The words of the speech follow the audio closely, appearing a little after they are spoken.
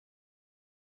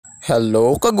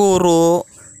Hello Kaguru!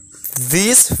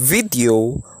 This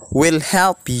video will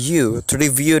help you to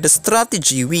review the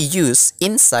strategy we use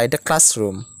inside the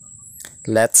classroom.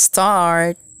 Let's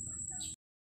start!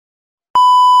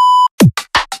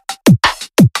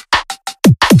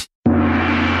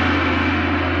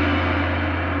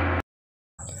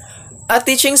 A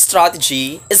teaching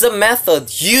strategy is a method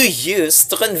you use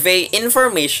to convey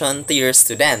information to your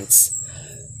students.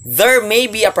 There may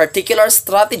be a particular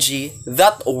strategy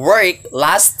that worked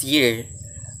last year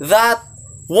that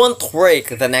won't work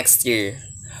the next year.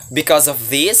 Because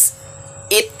of this,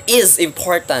 it is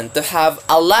important to have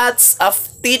a lot of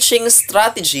teaching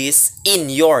strategies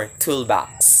in your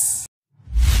toolbox.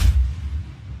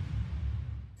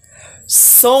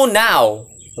 So now,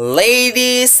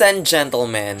 ladies and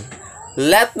gentlemen,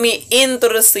 let me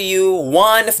introduce to you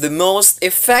one of the most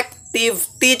effective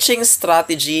teaching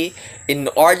strategy in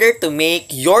order to make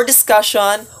your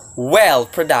discussion well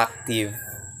productive.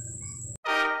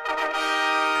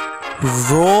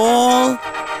 Role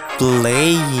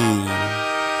playing.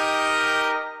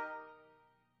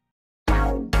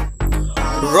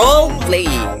 Role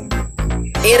playing.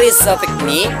 It is a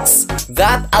technique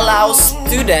that allows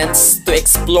students to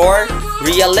explore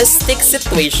realistic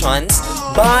situations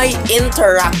by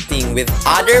interacting with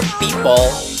other people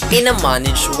in a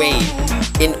managed way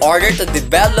in order to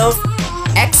develop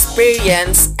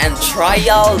experience and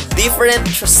trial different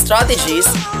strategies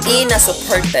in a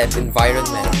supported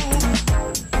environment.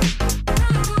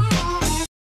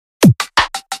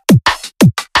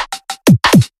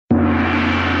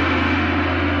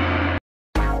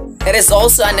 It is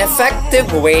also an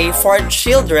effective way for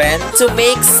children to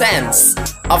make sense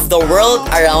of the world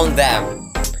around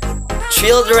them.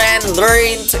 Children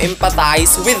learn to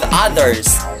empathize with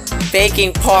others.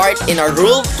 Taking part in a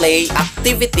role-play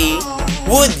activity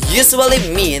would usually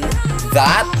mean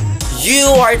that you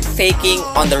are taking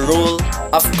on the role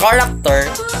of character,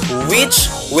 which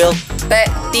will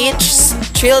teach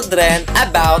children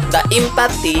about the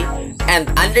empathy and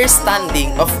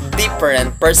understanding of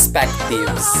different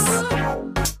perspectives.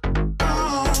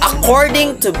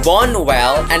 According to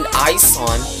Bonwell and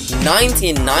Ison,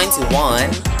 1991,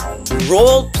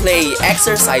 role-play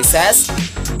exercises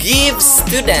give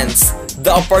students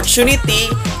the opportunity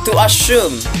to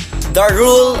assume the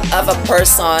role of a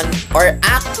person or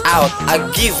act out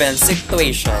a given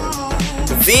situation.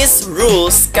 These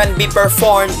rules can be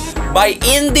performed by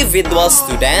individual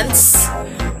students,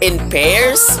 in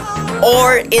pairs,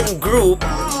 or in group,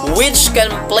 which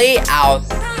can play out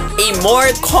a more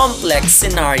complex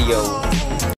scenario.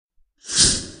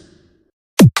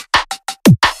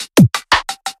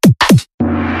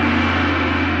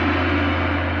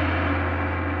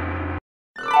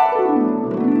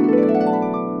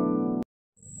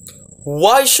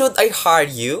 Why should I hire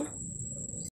you?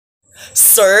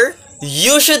 Sir,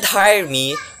 you should hire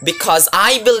me because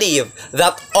I believe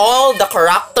that all the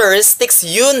characteristics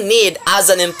you need as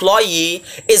an employee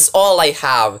is all I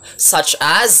have, such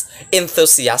as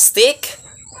enthusiastic,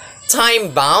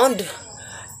 time-bound,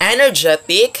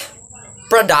 energetic,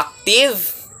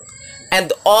 productive,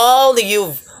 and all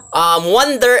you've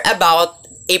wonder about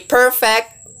a perfect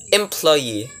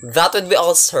employee. That would be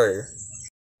all, sir.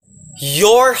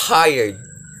 You're hired.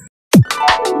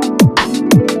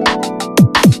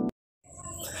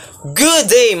 Good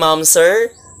day, ma'am,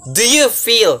 sir. Do you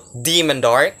feel dim and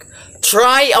dark?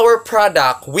 Try our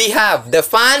product. We have the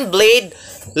fan blade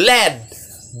LED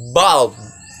bulb.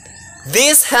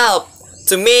 This helps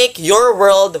to make your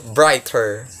world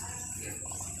brighter.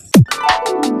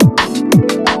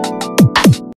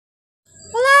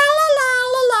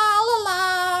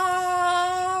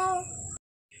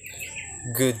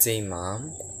 Good day,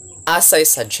 ma'am. As I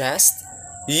suggest,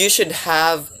 you should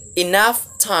have enough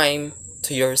time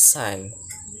to your son,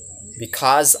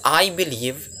 because I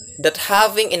believe that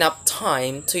having enough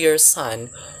time to your son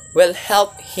will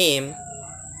help him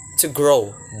to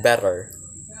grow better.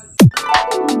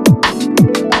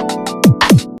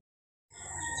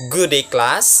 Good day,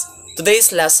 class.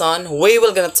 Today's lesson we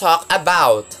will gonna talk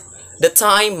about the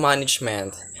time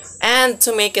management, and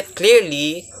to make it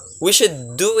clearly, we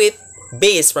should do it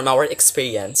based from our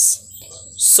experience.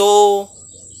 So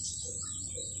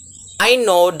I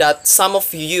know that some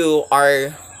of you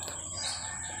are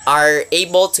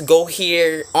able to go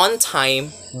here on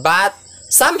time, but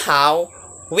somehow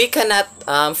we cannot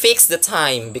fix the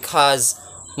time because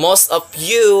most of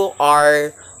you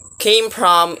came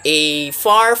from a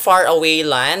far away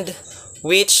land,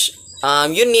 which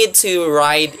you need to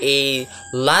ride a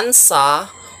lanza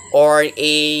or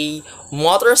a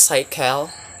motorcycle.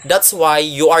 That's why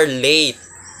you are late.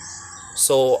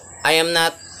 So I am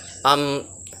not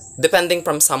depending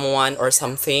from someone or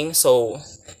something. So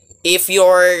if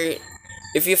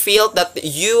you feel that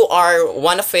you are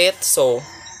one of it, so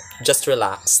just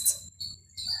relax.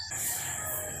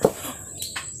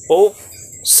 Oh,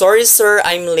 sorry sir,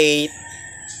 I'm late.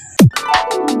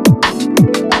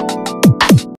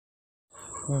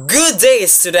 Good day,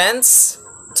 students!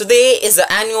 Today is the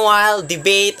annual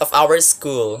debate of our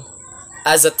school.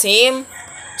 As a team,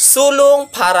 sulong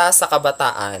para sa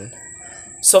kabataan.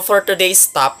 So for today's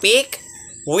topic,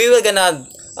 we will gonna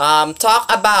talk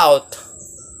about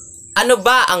ano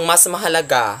ba ang mas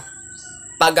mahalaga?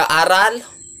 Pag-aaral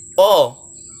o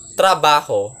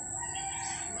trabaho?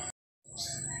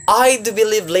 I do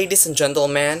believe, ladies and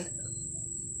gentlemen,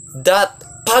 that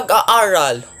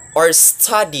pag-aaral or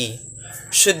study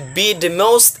should be the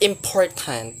most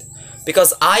important,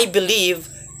 because I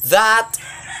believe that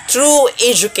through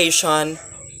education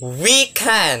we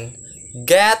can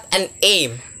get and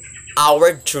aim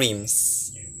our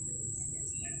dreams.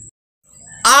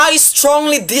 I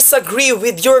strongly disagree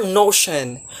with your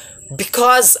notion,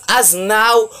 because as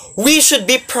now we should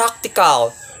be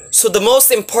practical. So the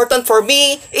most important for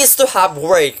me is to have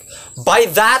work. By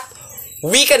that,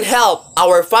 we can help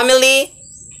our family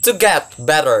to get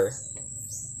better.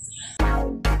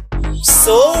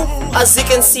 So, as you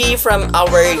can see from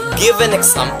our given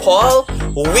example,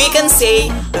 we can say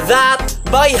that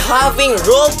by having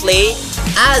role play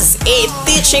as a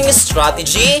teaching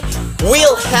strategy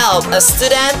will help a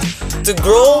student to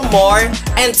grow more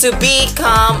and to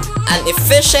become an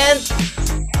efficient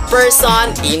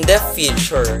person in the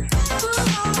future.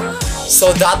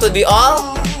 So that would be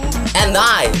all, and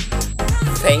I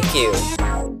thank you.